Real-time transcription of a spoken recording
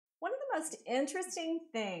the most interesting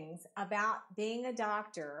things about being a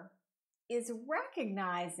doctor is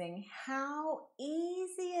recognizing how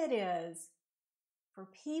easy it is for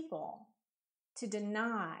people to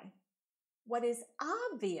deny what is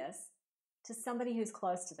obvious to somebody who's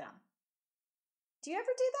close to them. Do you ever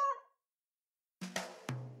do that?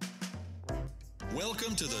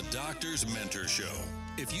 Welcome to the Doctor's Mentor Show.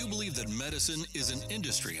 If you believe that medicine is an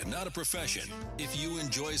industry and not a profession, if you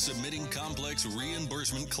enjoy submitting complex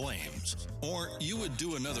reimbursement claims, or you would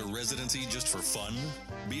do another residency just for fun,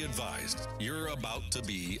 be advised, you're about to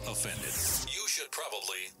be offended. You should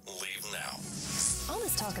probably leave now. All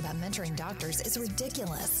this talk about mentoring doctors is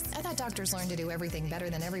ridiculous. I thought doctors learned to do everything better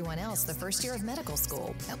than everyone else the first year of medical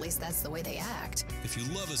school. At least that's the way they act. If you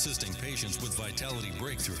love assisting patients with vitality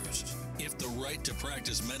breakthroughs, if the right to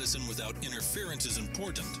practice medicine without interference is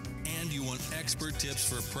important, and you want expert tips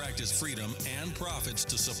for practice freedom and profits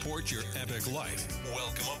to support your epic life,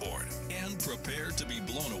 welcome aboard and prepare to be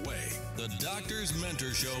blown away. The Doctor's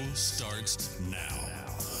Mentor Show starts now.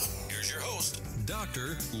 Here's your host,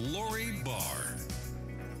 Dr. Lori Barr.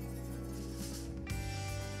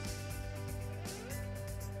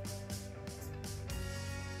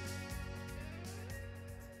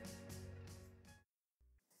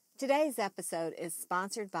 Today's episode is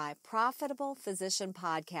sponsored by Profitable Physician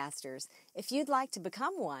Podcasters. If you'd like to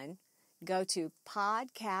become one, go to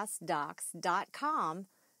podcastdocs.com.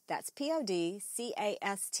 That's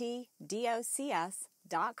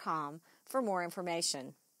podcastdocs.com for more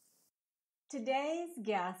information. Today's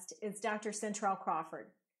guest is Dr. Cyntrell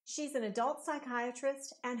Crawford. She's an adult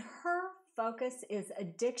psychiatrist, and her focus is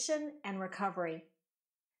addiction and recovery.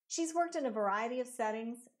 She's worked in a variety of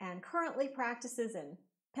settings and currently practices in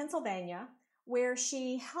Pennsylvania, where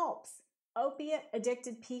she helps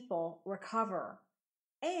opiate-addicted people recover.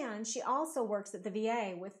 And she also works at the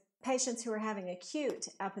VA with patients who are having acute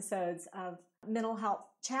episodes of mental health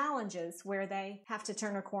challenges where they have to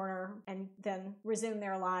turn a corner and then resume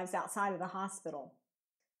their lives outside of the hospital.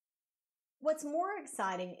 What's more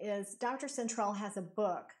exciting is Dr. Cyntrell has a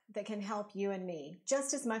book that can help you and me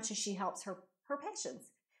just as much as she helps her patients.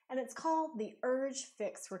 And it's called the Urge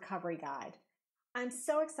Fix Recovery Guide. I'm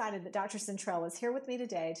so excited that Dr. Cyntrell is here with me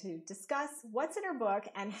today to discuss what's in her book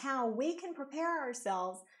and how we can prepare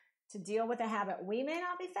ourselves to deal with a habit we may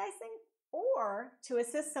not be facing or to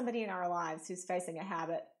assist somebody in our lives who's facing a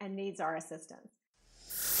habit and needs our assistance.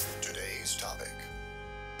 Today's topic: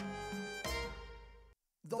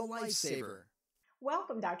 The Lifesaver.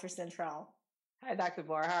 Welcome, Dr. Cyntrell. Hi, Dr.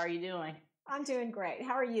 Barr. How are you doing? I'm doing great.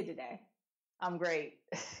 How are you today? I'm great.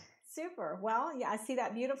 Super. Well, yeah, I see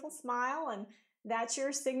that beautiful smile, and that's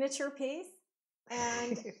your signature piece.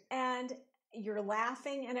 And you're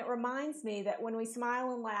laughing, and it reminds me that when we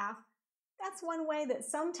smile and laugh, that's one way that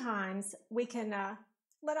sometimes we can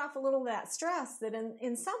let off a little of that stress that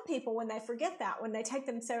in some people, when they forget that, when they take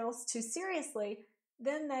themselves too seriously,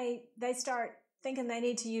 then they start thinking they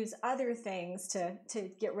need to use other things to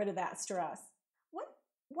get rid of that stress.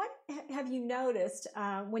 What have you noticed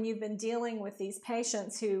when you've been dealing with these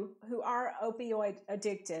patients who are opioid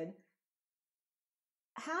addicted?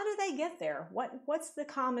 How do they get there? What's the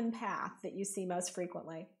common path that you see most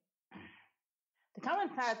frequently? The common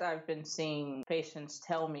path I've been seeing patients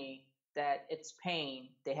tell me that it's pain.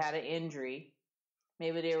 They had an injury.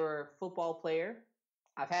 Maybe they were a football player.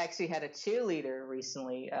 I've actually had a cheerleader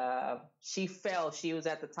recently. She fell. She was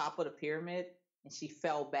at the top of the pyramid and she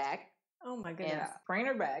fell back. Oh my goodness. And sprained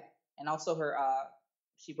her back, and also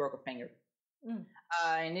she broke her finger. And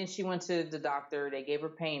then she went to the doctor. They gave her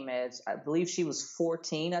pain meds. I believe she was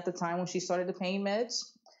 14 at the time when she started the pain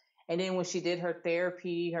meds. And then when she did her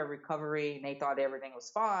therapy, her recovery, and they thought everything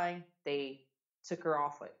was fine, they took her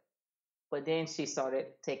off it. But then she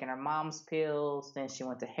started taking her mom's pills. Then she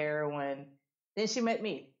went to heroin. Then she met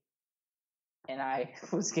me. And I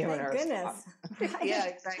was giving her goodness. Right. Yeah,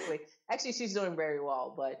 exactly. Actually, she's doing very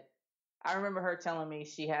well. But I remember her telling me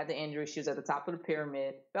she had the injury. She was at the top of the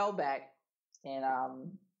pyramid, fell back. And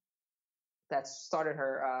that started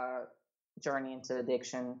her journey into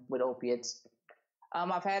addiction with opiates.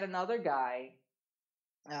 I've had another guy.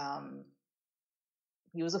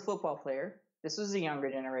 He was a football player. This was a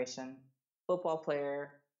younger generation. Football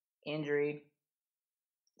player, injury.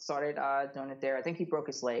 Started doing it there. I think he broke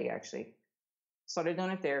his leg, actually. Started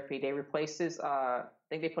doing therapy. They replaced his, I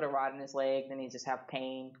think they put a rod in his leg. Then he just had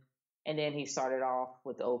pain. And then he started off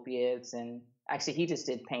with the opiates, and actually he just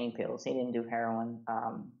did pain pills. He didn't do heroin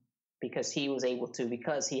because he was able to,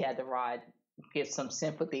 because he had the rod, give some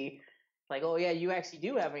sympathy. Like, oh yeah, you actually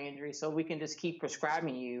do have an injury, so we can just keep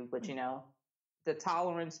prescribing you. But the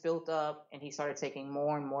tolerance built up, and he started taking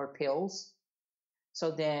more and more pills.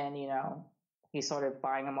 So then, he started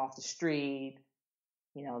buying them off the street.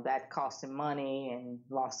 That cost him money and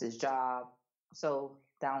lost his job. So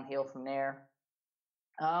downhill from there.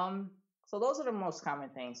 So those are the most common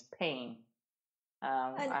things. Pain.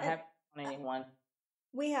 I haven't known anyone.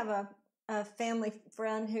 We have a family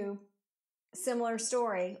friend who, similar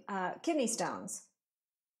story, kidney stones,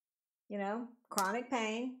 chronic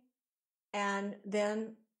pain. And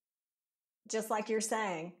then, just like you're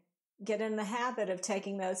saying, get in the habit of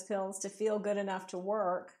taking those pills to feel good enough to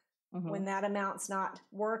work. Mm-hmm. When that amount's not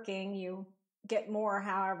working, you get more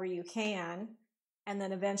however you can, and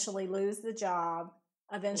then eventually lose the job,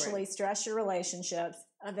 eventually stress your relationships,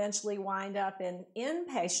 eventually wind up in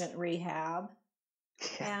inpatient rehab.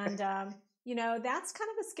 And, that's kind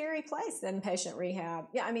of a scary place, inpatient rehab.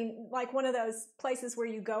 Yeah, I mean, like one of those places where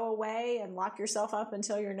you go away and lock yourself up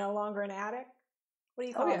until you're no longer an addict. What do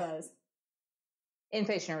you call those?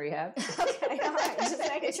 Inpatient rehab. Okay, all right. Just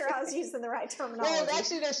making sure I was using the right terminology. Well,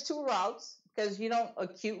 actually, there's two routes because you don't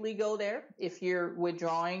acutely go there. If you're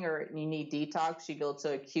withdrawing or you need detox, you go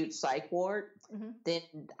to acute psych ward. Mm-hmm. Then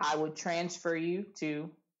I would transfer you to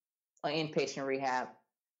an inpatient rehab.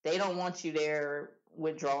 They don't want you there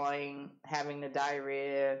withdrawing, having the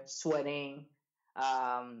diarrhea, sweating,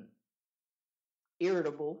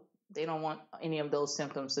 irritable. They don't want any of those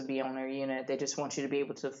symptoms to be on their unit. They just want you to be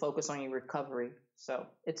able to focus on your recovery. So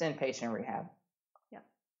it's inpatient rehab. Yeah.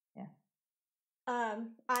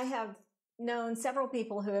 I have known several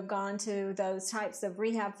people who have gone to those types of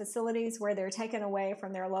rehab facilities where they're taken away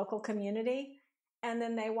from their local community. And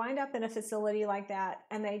then they wind up in a facility like that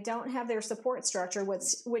and they don't have their support structure,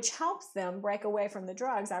 which helps them break away from the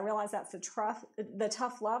drugs. I realize that's the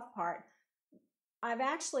tough love part. I've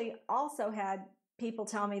actually also had people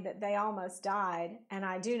tell me that they almost died. And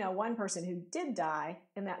I do know one person who did die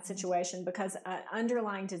in that situation because an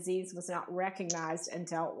underlying disease was not recognized and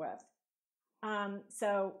dealt with.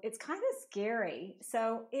 So it's kind of scary.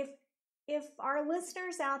 So if our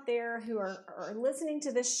listeners out there who are listening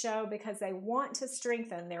to this show because they want to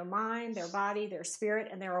strengthen their mind, their body, their spirit,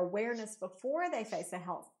 and their awareness before they face a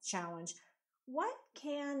health challenge, what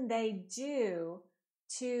can they do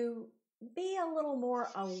to be a little more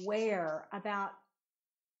aware about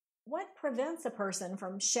what prevents a person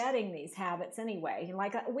from shedding these habits anyway?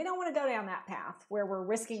 Like, we don't want to go down that path where we're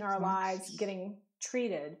risking our lives getting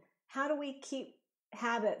treated. How do we keep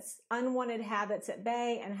unwanted habits at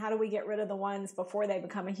bay, and how do we get rid of the ones before they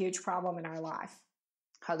become a huge problem in our life?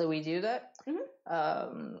 How do we do that?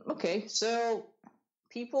 Mm-hmm. Okay, so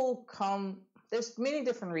there's many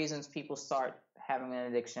different reasons people start having an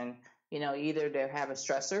addiction. Either they have a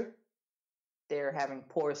stressor, they're having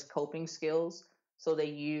poor coping skills, so they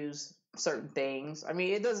use certain things. I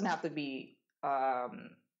mean, it doesn't have to be a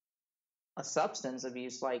substance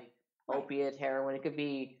abuse like opiate, heroin. It could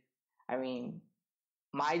be,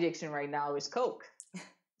 my addiction right now is Coke.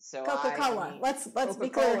 So Coca-Cola. Let's be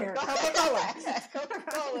clear here. Coca-Cola.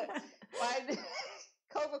 Coca-Cola.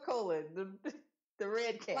 Coca-Cola. The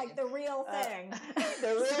red can. Like the real thing.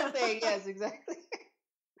 The real thing. Yes, exactly.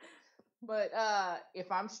 But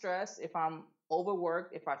if I'm stressed, if I'm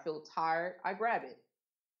overworked, if I feel tired, I grab it.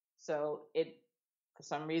 So for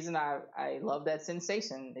some reason, I love that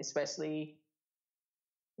sensation, especially.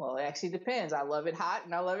 Well, it actually depends. I love it hot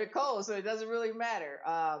and I love it cold, so it doesn't really matter.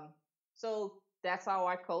 So that's how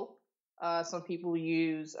I cope. Some people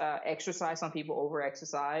use exercise. Some people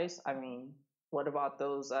over-exercise. I mean, what about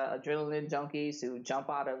those adrenaline junkies who jump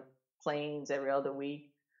out of planes every other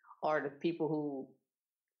week? Or the people who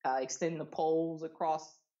extend the poles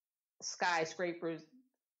across skyscrapers?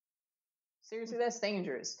 Seriously, that's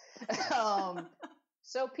dangerous.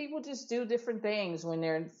 So people just do different things when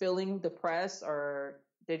they're feeling depressed or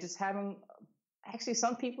they're just actually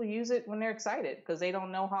some people use it when they're excited because they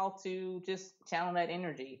don't know how to just channel that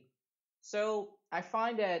energy. So I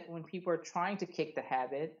find that when people are trying to kick the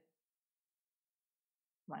habit.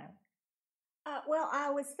 Well,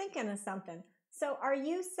 I was thinking of something. So are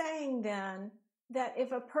you saying then that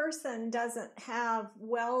if a person doesn't have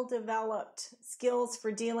well-developed skills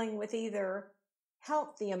for dealing with either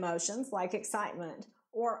healthy emotions like excitement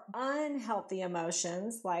or unhealthy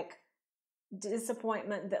emotions like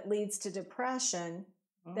disappointment that leads to depression,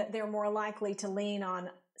 that they're more likely to lean on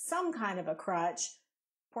some kind of a crutch,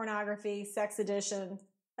 pornography, sex addiction,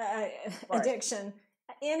 addiction,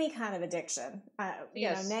 any kind of addiction,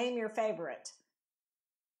 yes. Name your favorite.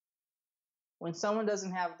 When someone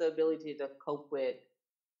doesn't have the ability to cope with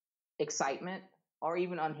excitement or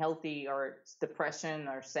even unhealthy or depression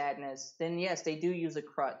or sadness, then yes, they do use a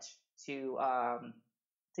crutch to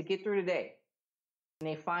get through the day. And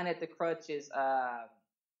they find that the crutch is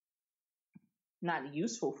not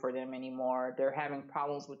useful for them anymore. They're having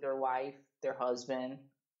problems with their wife, their husband.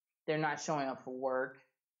 They're not showing up for work.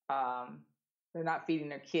 Um, they're not feeding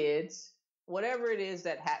their kids. Whatever it is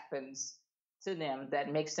that happens to them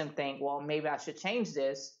that makes them think, well, maybe I should change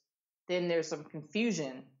this, then there's some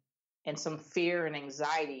confusion and some fear and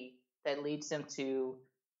anxiety that leads them to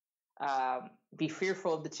be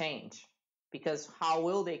fearful of the change. Because how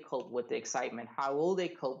will they cope with the excitement? How will they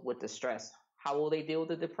cope with the stress? How will they deal with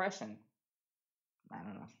the depression? I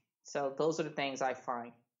don't know. So those are the things I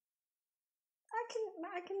find.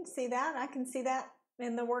 I can see that. I can see that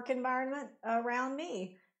in the work environment around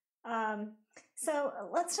me. So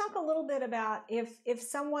let's talk a little bit about if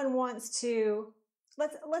someone wants to,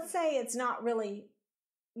 let's say it's not really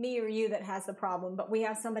me or you that has the problem, but we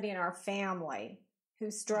have somebody in our family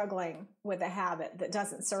who's struggling with a habit that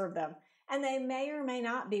doesn't serve them, and they may or may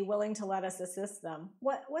not be willing to let us assist them.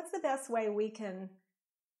 What's the best way we can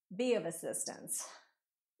be of assistance?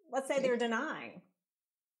 Let's say they're denying.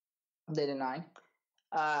 They deny.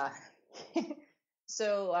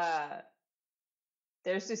 So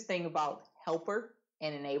there's this thing about helper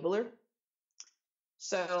and enabler.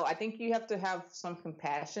 So I think you have to have some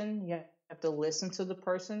compassion. You have to listen to the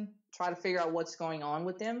person, try to figure out what's going on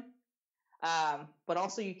with them. But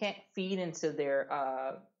also you can't feed into their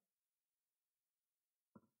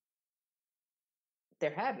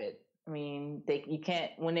habit. I mean, you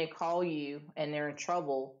can't, when they call you and they're in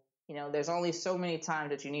trouble, there's only so many times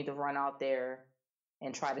that you need to run out there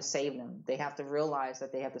and try to save them. They have to realize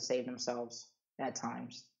that they have to save themselves at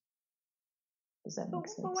times. Does that make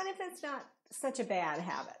sense? But what if it's not such a bad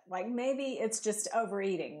habit? Like maybe it's just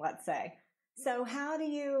overeating, let's say. So how do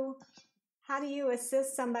you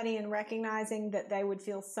assist somebody in recognizing that they would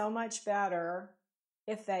feel so much better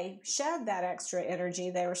if they shed that extra energy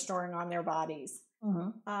they were storing on their bodies?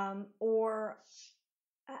 Mm-hmm. Or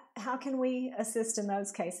how can we assist in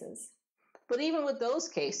those cases? But even with those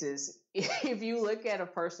cases, if you look at a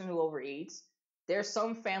person who overeats, there's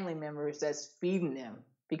some family members that's feeding them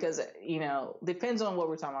because, depends on what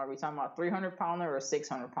we're talking about. Are we talking about 300-pounder or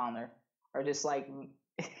 600-pounder? Or just like...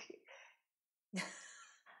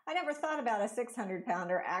 I never thought about a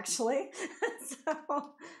 600-pounder, actually.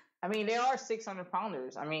 So, I mean, there are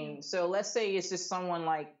 600-pounders. I mean, so let's say it's just someone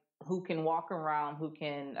like who can walk around,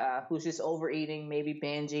 who's just overeating, maybe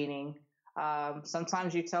binge eating.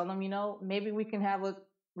 Sometimes you tell them, maybe we can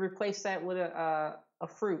replace that with a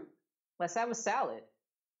fruit. Let's have a salad.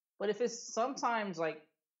 But if it's sometimes like,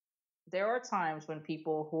 there are times when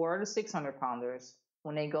people who are the 600-pounders,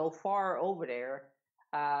 when they go far over there,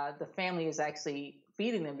 the family is actually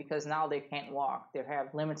feeding them because now they can't walk. They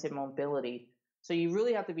have limited mobility. So you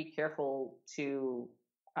really have to be careful to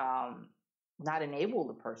not enable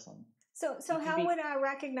the person. So how would I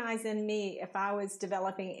recognize in me if I was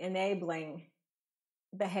developing enabling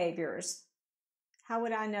behaviors? How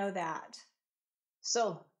would I know that?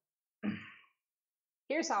 So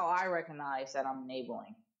here's how I recognize that I'm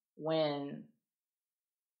enabling. When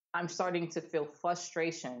I'm starting to feel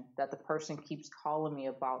frustration that the person keeps calling me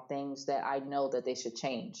about things that I know that they should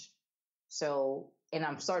change. So, and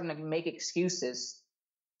I'm starting to make excuses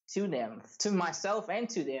to them, to myself and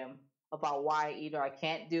to them, about why either I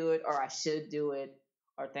can't do it or I should do it,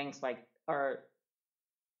 or things like, So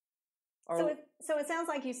it sounds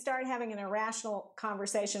like you start having an irrational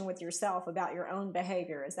conversation with yourself about your own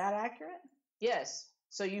behavior. Is that accurate? Yes.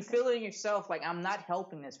 So you feel in yourself like, I'm not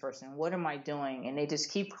helping this person. What am I doing? And they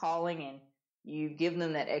just keep calling, and you give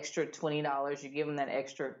them that extra $20. You give them that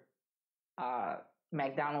extra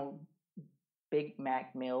McDonald's Big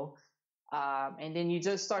Mac meal. And then you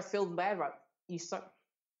just start feeling bad about it. You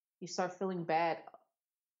start feeling bad.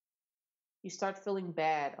 You start feeling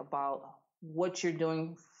bad about what you're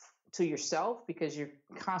doing to yourself because you're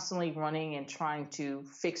constantly running and trying to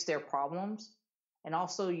fix their problems. And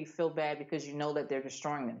also you feel bad because you know that they're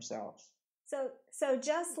destroying themselves. So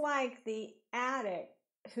just like the addict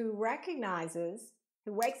who wakes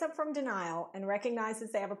up from denial and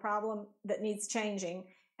recognizes they have a problem that needs changing,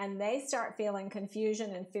 and they start feeling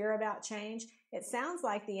confusion and fear about change, it sounds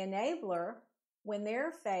like the enabler, when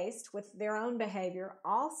they're faced with their own behavior,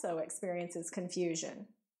 also experiences confusion.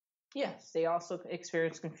 Yes, they also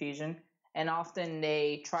experience confusion, and often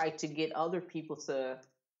they try to get other people to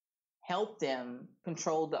help them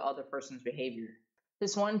control the other person's behavior.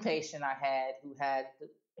 This one patient I had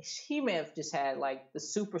he may have just had like the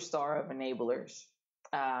superstar of enablers.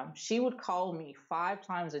 She would call me 5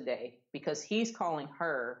 times a day because he's calling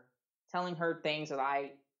her, telling her things that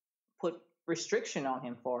I put restriction on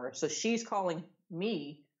him for. So she's calling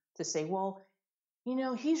me to say, well,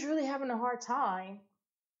 he's really having a hard time.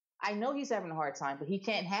 I know he's having a hard time, but he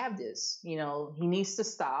can't have this. He needs to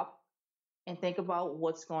stop and think about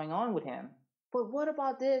what's going on with him. But what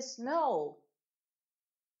about this? No,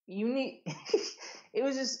 you need, it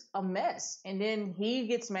was just a mess. And then he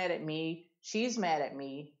gets mad at me. She's mad at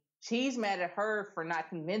me. She's mad at her for not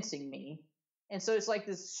convincing me. And so it's like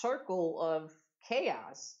this circle of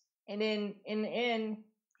chaos. And then in the end,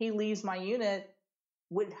 he leaves my unit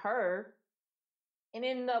with her and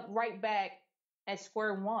ended up right back at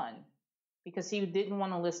square one because he didn't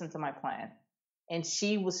want to listen to my plan. And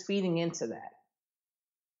she was feeding into that.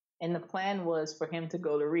 And the plan was for him to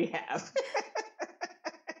go to rehab.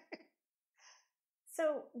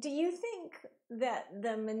 So, do you think that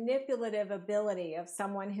the manipulative ability of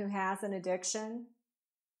someone who has an addiction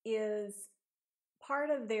is part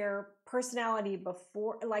of their personality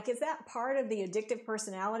before? Like, is that part of the addictive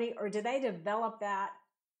personality, or do they develop that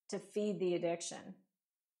to feed the addiction?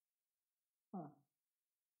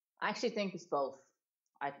 I actually think it's both.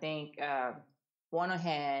 I think, one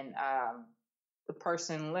hand, the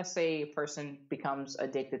person, let's say a person becomes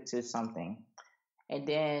addicted to something, and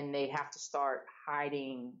then they have to start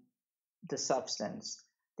hiding the substance.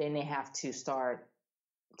 Then they have to start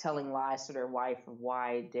telling lies to their wife of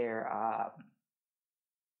why their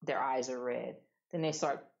eyes are red. Then they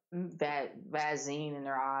start Vaseline in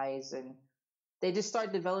their eyes, and they just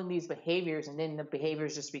start developing these behaviors, and then the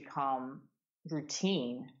behaviors just become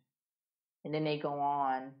routine. And then they go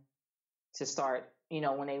on to start,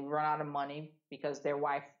 when they run out of money because their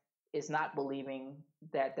wife is not believing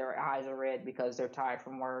that their eyes are red because they're tired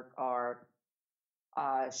from work, or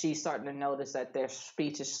she's starting to notice that their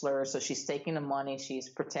speech is slurred. So she's taking the money, she's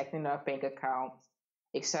protecting their bank account,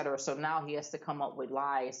 etc. So now he has to come up with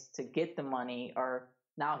lies to get the money, or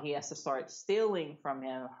now he has to start stealing from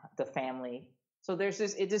the family. So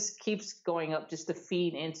it just keeps going up just to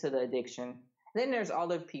feed into the addiction. Then there's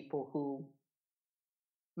other people who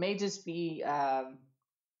may just be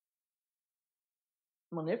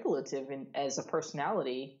manipulative as a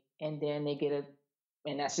personality, and then they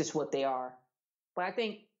and that's just what they are. But I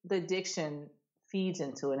think the addiction feeds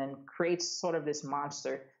into it and creates sort of this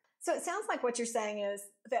monster. So it sounds like what you're saying is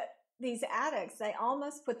that these addicts, they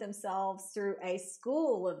almost put themselves through a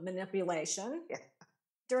school of manipulation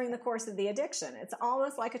during the course of the addiction. It's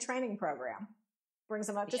almost like a training program. Brings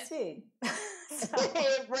them up to speed.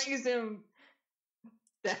 It brings them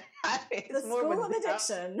the school of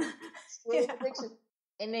addiction. School of addiction.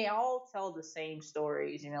 And they all tell the same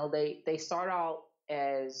stories. They start out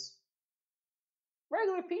as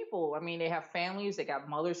regular people. I mean, they have families, they got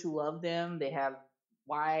mothers who love them, they have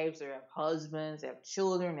wives, they have husbands, they have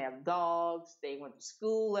children, they have dogs, they went to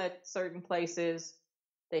school at certain places,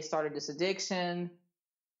 they started this addiction,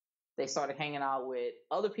 they started hanging out with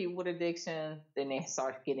other people with addiction, then they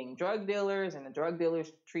start getting drug dealers, and the drug dealers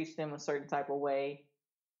treat them a certain type of way,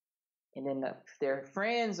 and then their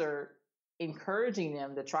friends are encouraging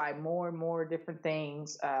them to try more and more different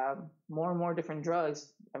things, more and more different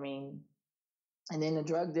drugs. I mean, and then the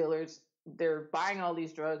drug dealers, they're buying all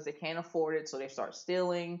these drugs, they can't afford it, so they start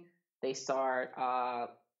stealing. They start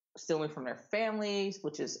stealing from their families,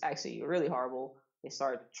 which is actually really horrible. They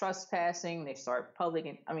start trespassing, they start public,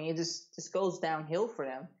 and I mean, it just goes downhill for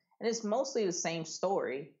them. And it's mostly the same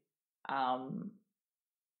story. And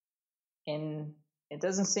it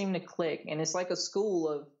doesn't seem to click. And it's like a school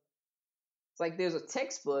of, it's like there's a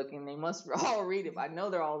textbook and they must all read it. But I know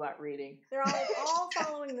they're all not reading. They're all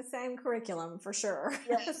following the same curriculum for sure.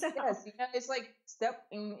 Yes, yes. It's like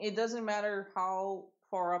it doesn't matter how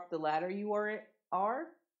far up the ladder you are.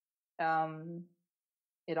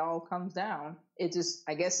 It all comes down. It just,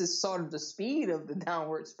 I guess it's sort of the speed of the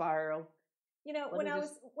downward spiral. When I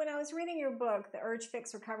was reading your book, The Urge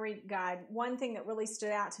Fix Recovery Guide, one thing that really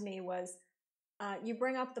stood out to me was you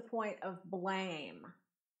bring up the point of blame.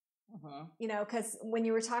 Because when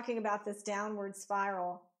you were talking about this downward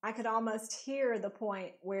spiral, I could almost hear the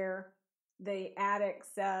point where the addict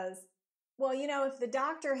says, well, if the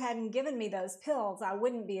doctor hadn't given me those pills, I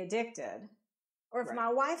wouldn't be addicted. Or if my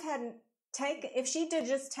wife hadn't if she'd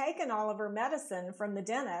just taken all of her medicine from the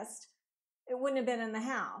dentist, it wouldn't have been in the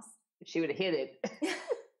house. She would have hid it.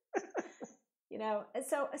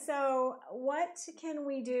 So what can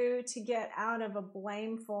we do to get out of a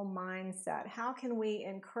blameful mindset? How can we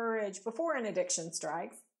encourage, before an addiction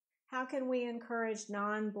strikes, how can we encourage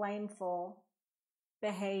non-blameful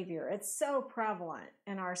behavior? It's so prevalent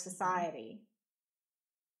in our society.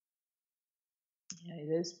 Yeah, it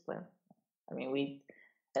is. I mean,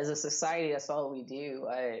 as a society, that's all we do.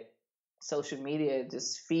 Social media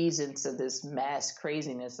just feeds into this mass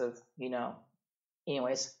craziness of,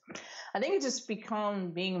 anyways, I think it just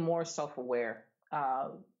become being more self-aware.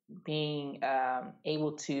 being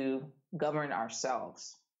able to govern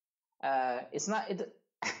ourselves. It's not.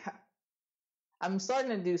 I'm starting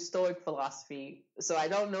to do Stoic philosophy, so I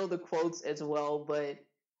don't know the quotes as well, but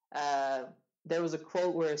there was a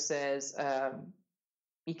quote where it says,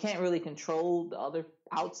 "You can't really control the other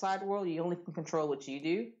outside world. You only can control what you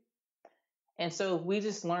do." And so if we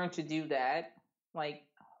just learn to do that, like,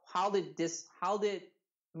 how did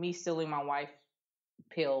me stealing my wife's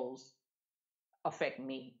pills affect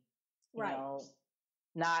me? You Right. know,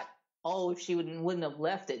 not, if she wouldn't have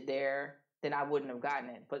left it there, then I wouldn't have gotten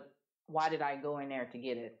it. But why did I go in there to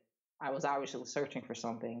get it? I was obviously searching for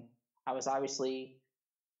something. I was obviously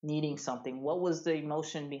needing something. What was the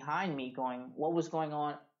emotion behind me what was going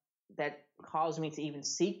on that caused me to even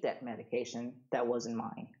seek that medication that wasn't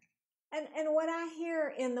mine? And what I hear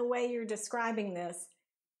in the way you're describing this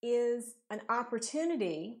is an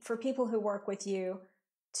opportunity for people who work with you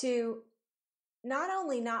to not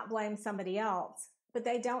only not blame somebody else, but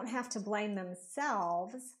they don't have to blame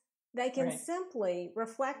themselves. They can simply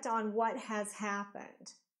reflect on what has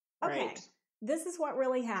happened. Okay, this is what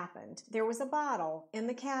really happened. There was a bottle in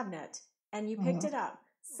the cabinet and you picked it up.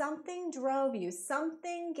 Something drove you.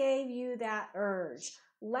 Something gave you that urge.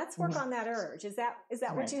 Let's work on that urge. Is that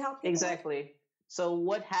what you help people Exactly. with? So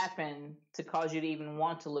what happened to cause you to even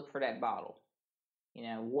want to look for that bottle? You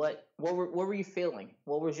know, what were you feeling?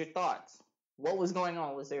 What was your thoughts? What was going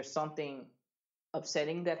on? Was there something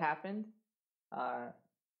upsetting that happened?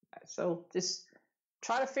 So just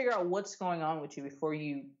try to figure out what's going on with you before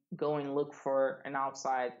you go and look for an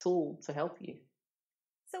outside tool to help you.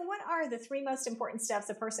 So what are the 3 most important steps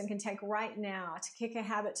a person can take right now to kick a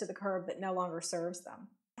habit to the curb that no longer serves them?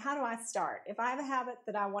 How do I start? If I have a habit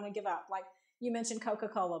that I want to give up, like you mentioned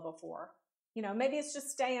Coca-Cola before, maybe it's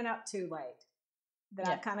just staying up too late that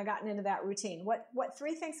I've kind of gotten into that routine. What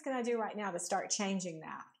 3 things can I do right now to start changing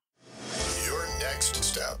that? Your next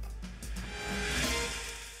step.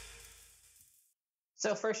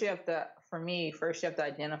 So first you have to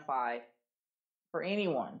identify, for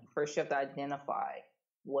anyone,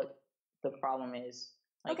 what the problem is.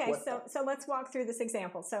 Like, okay, so let's walk through this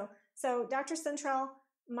example. So Dr. Cyntrell,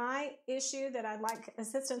 my issue that I'd like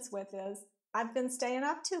assistance with is I've been staying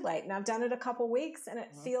up too late, and I've done it a couple weeks, and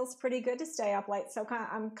it feels pretty good to stay up late. So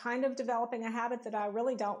I'm kind of developing a habit that I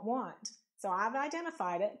really don't want. So I've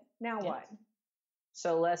identified it. Now what?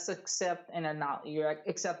 So let's accept and acknowledge. You're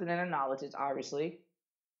accepting and acknowledge it, obviously.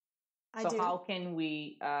 I do. How can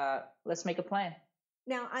we, let's make a plan.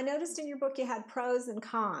 Now, I noticed in your book you had pros and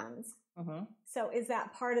cons. So is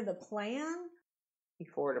that part of the plan?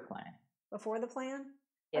 Before the plan. Before the plan?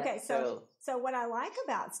 Yeah, okay, so what I like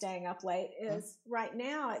about staying up late is right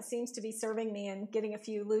now it seems to be serving me and getting a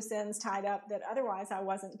few loose ends tied up that otherwise I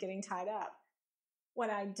wasn't getting tied up. What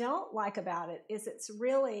I don't like about it is it's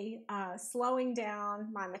really slowing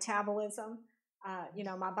down my metabolism.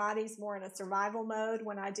 My body's more in a survival mode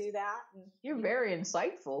when I do that. And, you're very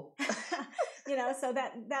insightful. So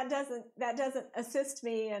that doesn't assist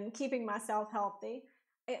me in keeping myself healthy.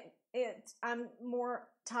 I'm more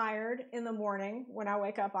tired in the morning when I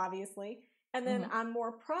wake up, obviously, and then I'm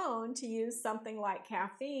more prone to use something like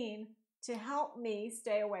caffeine to help me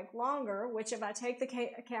stay awake longer, which if I take the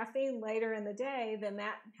caffeine later in the day, then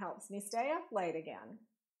that helps me stay up late again.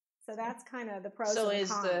 So that's kind of the pros and the cons.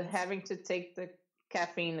 So is having to take the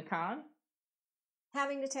caffeine the con?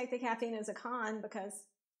 Having to take the caffeine is a con because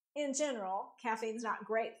in general, caffeine's not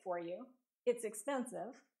great for you. It's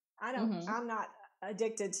expensive. I'm not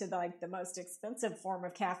addicted to the most expensive form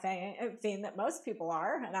of caffeine that most people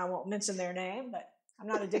are, and I won't mention their name, but I'm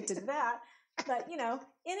not addicted to that. But,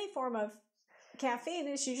 any form of caffeine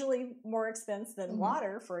is usually more expensive than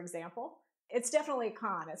water, for example. It's definitely a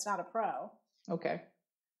con. It's not a pro. Okay.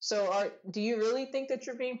 So do you really think that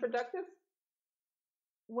you're being productive?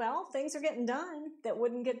 Well, things are getting done that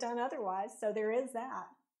wouldn't get done otherwise. So there is that.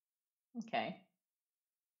 Okay.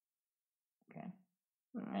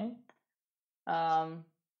 All right.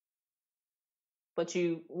 But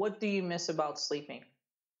what do you miss about sleeping?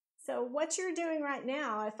 So what you're doing right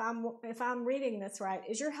now, if I'm reading this right,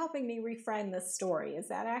 is you're helping me reframe this story. Is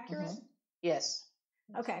that accurate? Yes.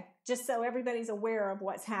 Okay. Just so everybody's aware of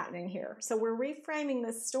what's happening here. So we're reframing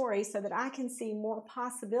this story so that I can see more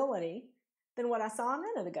possibility than what I saw a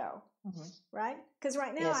minute ago. Right? Because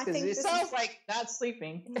right now I think it sounds like not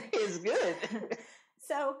sleeping is good.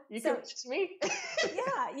 So it's me.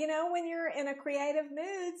 Yeah, when you're in a creative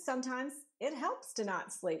mood, sometimes it helps to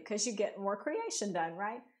not sleep because you get more creation done,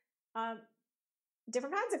 right?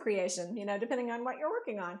 Different kinds of creation, depending on what you're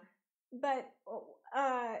working on. But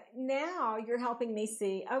now you're helping me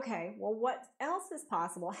see, okay, well, what else is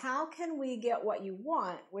possible? How can we get what you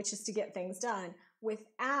want, which is to get things done,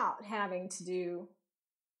 without having to do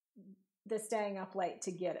the staying up late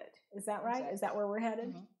to get it? Is that right? Exactly. Is that where we're headed?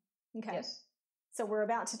 Mm-hmm. Okay. Yes. So we're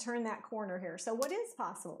about to turn that corner here. So what is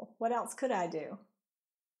possible? What else could I do?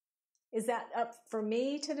 Is that up for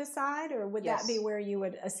me to decide, or would that be where you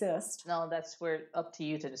would assist? No, that's where up to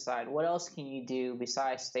you to decide. What else can you do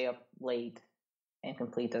besides stay up late and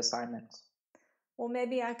complete the assignments? Well,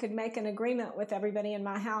 maybe I could make an agreement with everybody in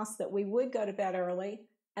my house that we would go to bed early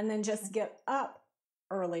and then just get up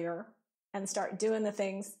earlier and start doing the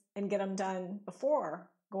things and get them done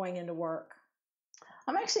before going into work.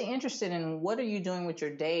 I'm actually interested in what are you doing with your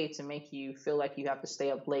day to make you feel like you have to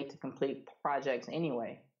stay up late to complete projects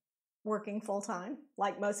anyway? Working full time,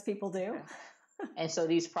 like most people do. Okay. And so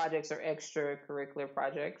these projects are extracurricular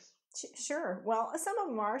projects? Sure. Well, some of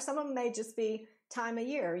them are. Some of them may just be time of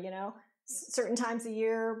year, certain times a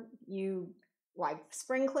year, like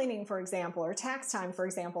spring cleaning, for example, or tax time, for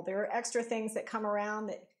example. There are extra things that come around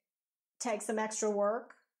that take some extra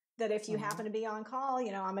work that if you happen to be on call,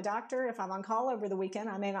 I'm a doctor. If I'm on call over the weekend,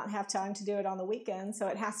 I may not have time to do it on the weekend. So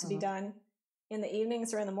it has to be done in the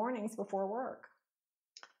evenings or in the mornings before work.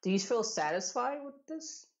 Do you feel satisfied with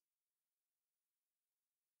this?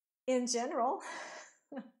 In general.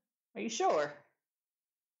 Are you sure?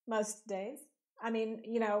 Most days. I mean,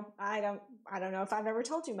 I don't know if I've ever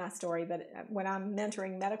told you my story, but when I'm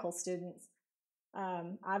mentoring medical students,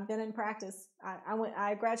 I've been in practice.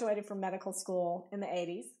 I graduated from medical school in the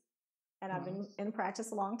 80s, and I've been in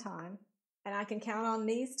practice a long time. And I can count on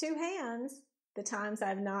these two hands the times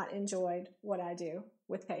I've not enjoyed what I do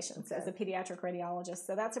with patients as a pediatric radiologist.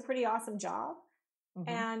 So that's a pretty awesome job.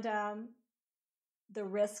 And the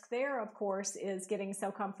risk there, of course, is getting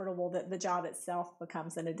so comfortable that the job itself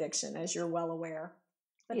becomes an addiction, as you're well aware.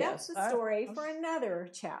 But that's the story for another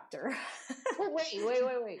chapter. Well,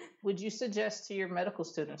 wait. Would you suggest to your medical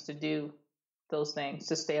students to do those things,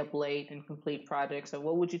 to stay up late and complete projects? Or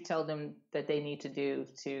what would you tell them that they need to do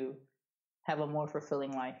to have a more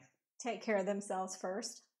fulfilling life? Take care of themselves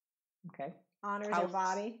first. Okay. Honor their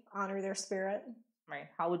body, honor their spirit. Right.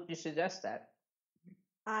 How would you suggest that?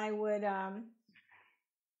 I would,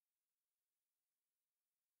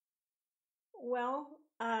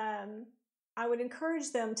 I would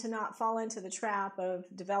encourage them to not fall into the trap of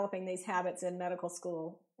developing these habits in medical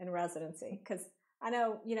school and residency. Because I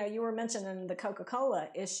know, you were mentioning the Coca-Cola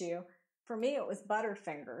issue. For me, it was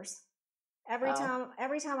Butterfingers. Every time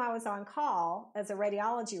I was on call as a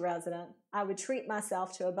radiology resident, I would treat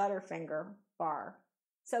myself to a Butterfinger bar.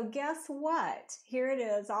 So guess what? Here it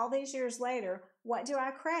is, all these years later. What do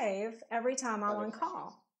I crave every time I'm on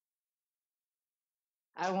call?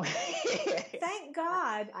 Thank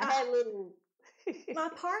God. I had little. My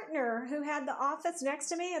partner, who had the office next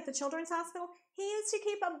to me at the Children's Hospital, he used to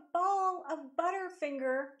keep a bowl of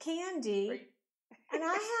Butterfinger candy, and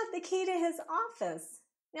I had the key to his office.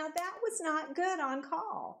 Now, that was not good on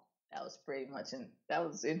call. That was pretty much, that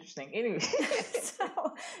was interesting. Anyway.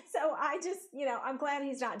 so I just, I'm glad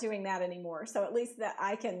he's not doing that anymore. So at least that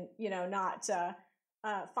I can, not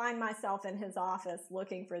find myself in his office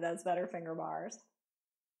looking for those Butterfinger bars.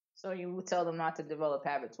 So you would tell them not to develop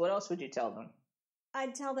habits. What else would you tell them?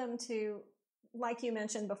 I'd tell them to, like you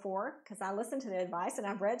mentioned before, because I listened to the advice and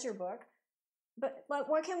I've read your book, but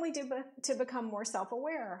what can we do to become more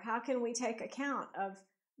self-aware? How can we take account of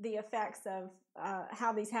the effects of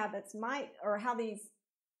how these habits or how these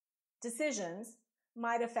decisions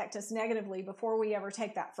might affect us negatively before we ever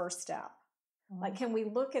take that first step? Like, can we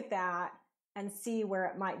look at that and see where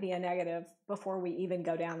it might be a negative before we even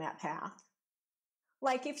go down that path?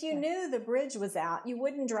 Like, if you knew the bridge was out, you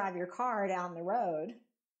wouldn't drive your car down the road.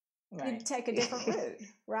 Right. You'd take a different route,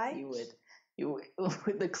 right? You would.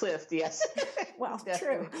 With the cliff, yes. Well,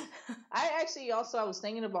 true. I was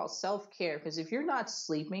thinking about self-care, because if you're not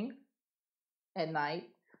sleeping at night,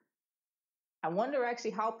 I wonder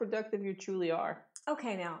actually how productive you truly are.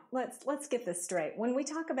 Okay, now let's get this straight. When we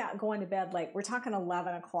talk about going to bed late, we're talking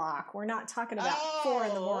 11 o'clock. We're not talking about 4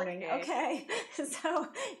 in the morning. Okay. So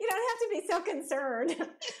you don't have to be so concerned.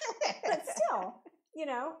 But still,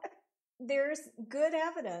 there's good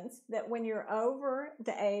evidence that when you're over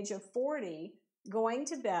the age of 40, going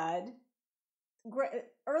to bed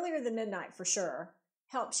earlier than midnight for sure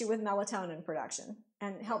helps you with melatonin production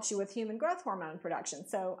and helps you with human growth hormone production.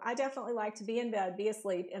 So I definitely like to be in bed, be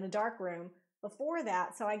asleep in a dark room before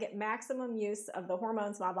that, so I get maximum use of the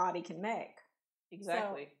hormones my body can make.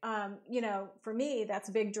 Exactly. So, for me, that's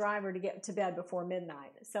a big driver to get to bed before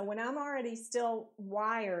midnight. So when I'm already still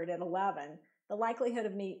wired at 11, the likelihood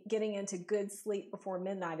of me getting into good sleep before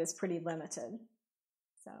midnight is pretty limited.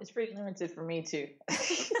 So it's pretty limited for me too.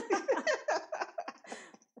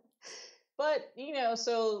 But,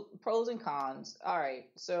 so pros and cons. All right.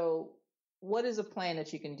 So what is a plan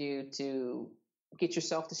that you can do to get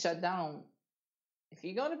yourself to shut down? If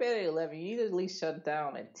you go to bed at 11, you need to at least shut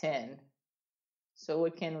down at 10. So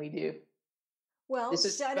what can we do? Well,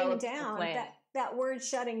 shutting down, that word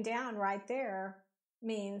shutting down right there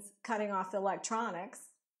means cutting off the electronics.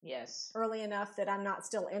 Yes. Early enough that I'm not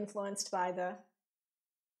still influenced by the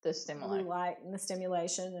blue light and the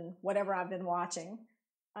stimulation and whatever I've been watching.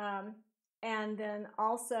 And then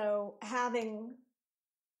also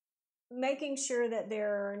making sure that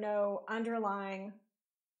there are no underlying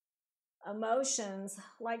emotions.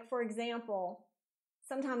 Like, for example,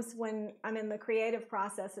 sometimes when I'm in the creative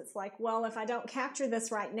process, it's like, well, if I don't capture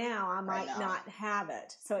this right now, I might not have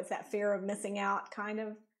it. So it's that fear of missing out kind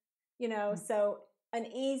of, so an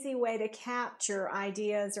easy way to capture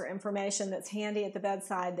ideas or information that's handy at the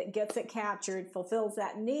bedside that gets it captured, fulfills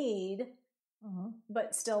that need,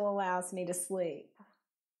 but still allows me to sleep.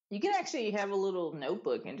 You can actually have a little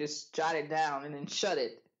notebook and just jot it down and then shut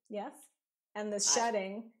it. Yes. And the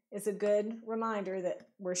shutting is a good reminder that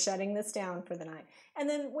we're shutting this down for the night. And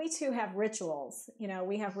then we too have rituals.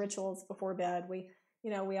 We have rituals before bed. We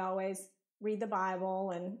always read the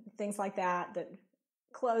Bible and things like that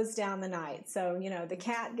close down the night. So, the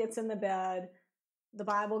cat gets in the bed, the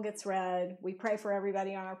Bible gets read, we pray for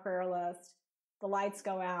everybody on our prayer list, the lights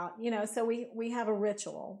go out, so we have a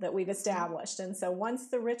ritual that we've established. And so once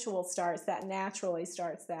the ritual starts, that naturally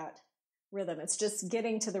starts that rhythm. It's just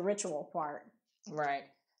getting to the ritual part. Right.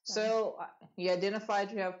 So you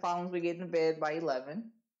identified you have problems with getting to bed by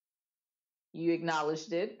 11. You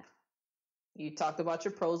acknowledged it. You talked about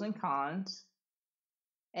your pros and cons.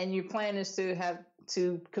 And your plan is to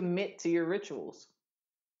commit to your rituals.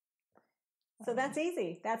 So that's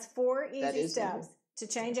easy. That's 4 easy steps to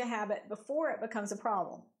change a habit before it becomes a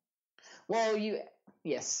problem. Well,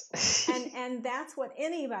 yes. and that's what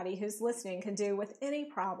anybody who's listening can do with any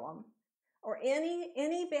problem or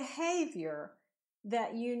any behavior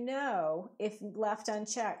that if left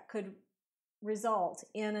unchecked could result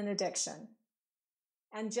in an addiction.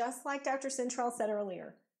 And just like Dr. Cyntrell said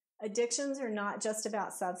earlier, addictions are not just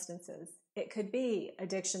about substances. It could be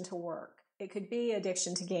addiction to work. It could be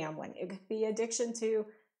addiction to gambling. It could be addiction to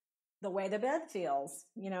the way the bed feels.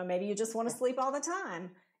 Maybe you just want to sleep all the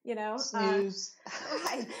time. Snooze.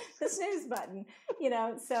 Right. The snooze button.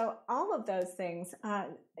 So all of those things.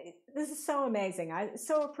 This is so amazing. I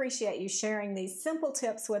so appreciate you sharing these simple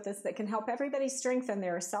tips with us that can help everybody strengthen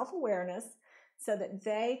their self-awareness so that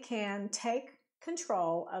they can take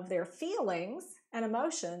control of their feelings and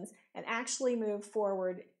emotions and actually move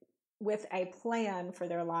forward with a plan for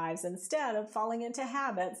their lives instead of falling into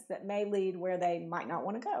habits that may lead where they might not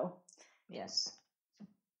want to go. Yes.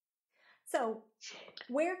 So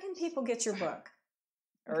where can people get your book?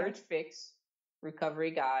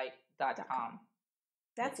 UrgeFixRecoveryGuide.com.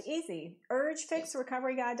 That's easy.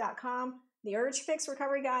 UrgeFixRecoveryGuide.com. The Urge Fix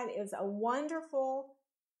Recovery Guide is a wonderful,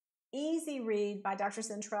 easy read by Dr.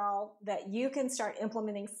 Cyntrell that you can start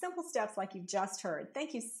implementing simple steps like you've just heard.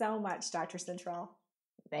 Thank you so much, Dr. Cyntrell.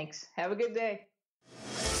 Thanks. Have a good day.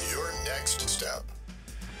 Your next step.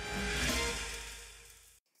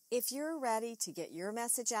 If you're ready to get your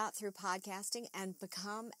message out through podcasting and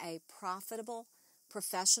become a profitable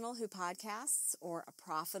professional who podcasts or a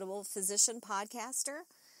profitable physician podcaster,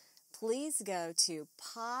 please go to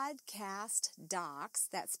Podcast Docs.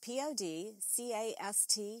 That's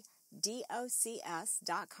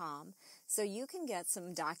PODCASTDOCS.com so you can get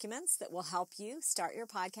some documents that will help you start your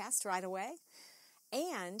podcast right away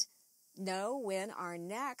and know when our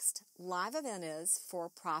next live event is for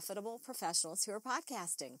profitable professionals who are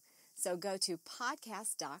podcasting. So go to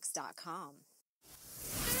podcastdocs.com.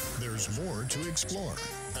 There's more to explore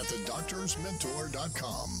at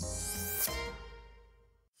thedoctorsmentor.com.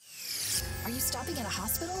 Are you stopping at a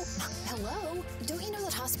hospital? Hello? Don't you know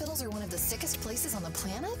that hospitals are one of the sickest places on the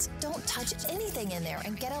planet? Don't touch anything in there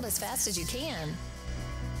and get out as fast as you can.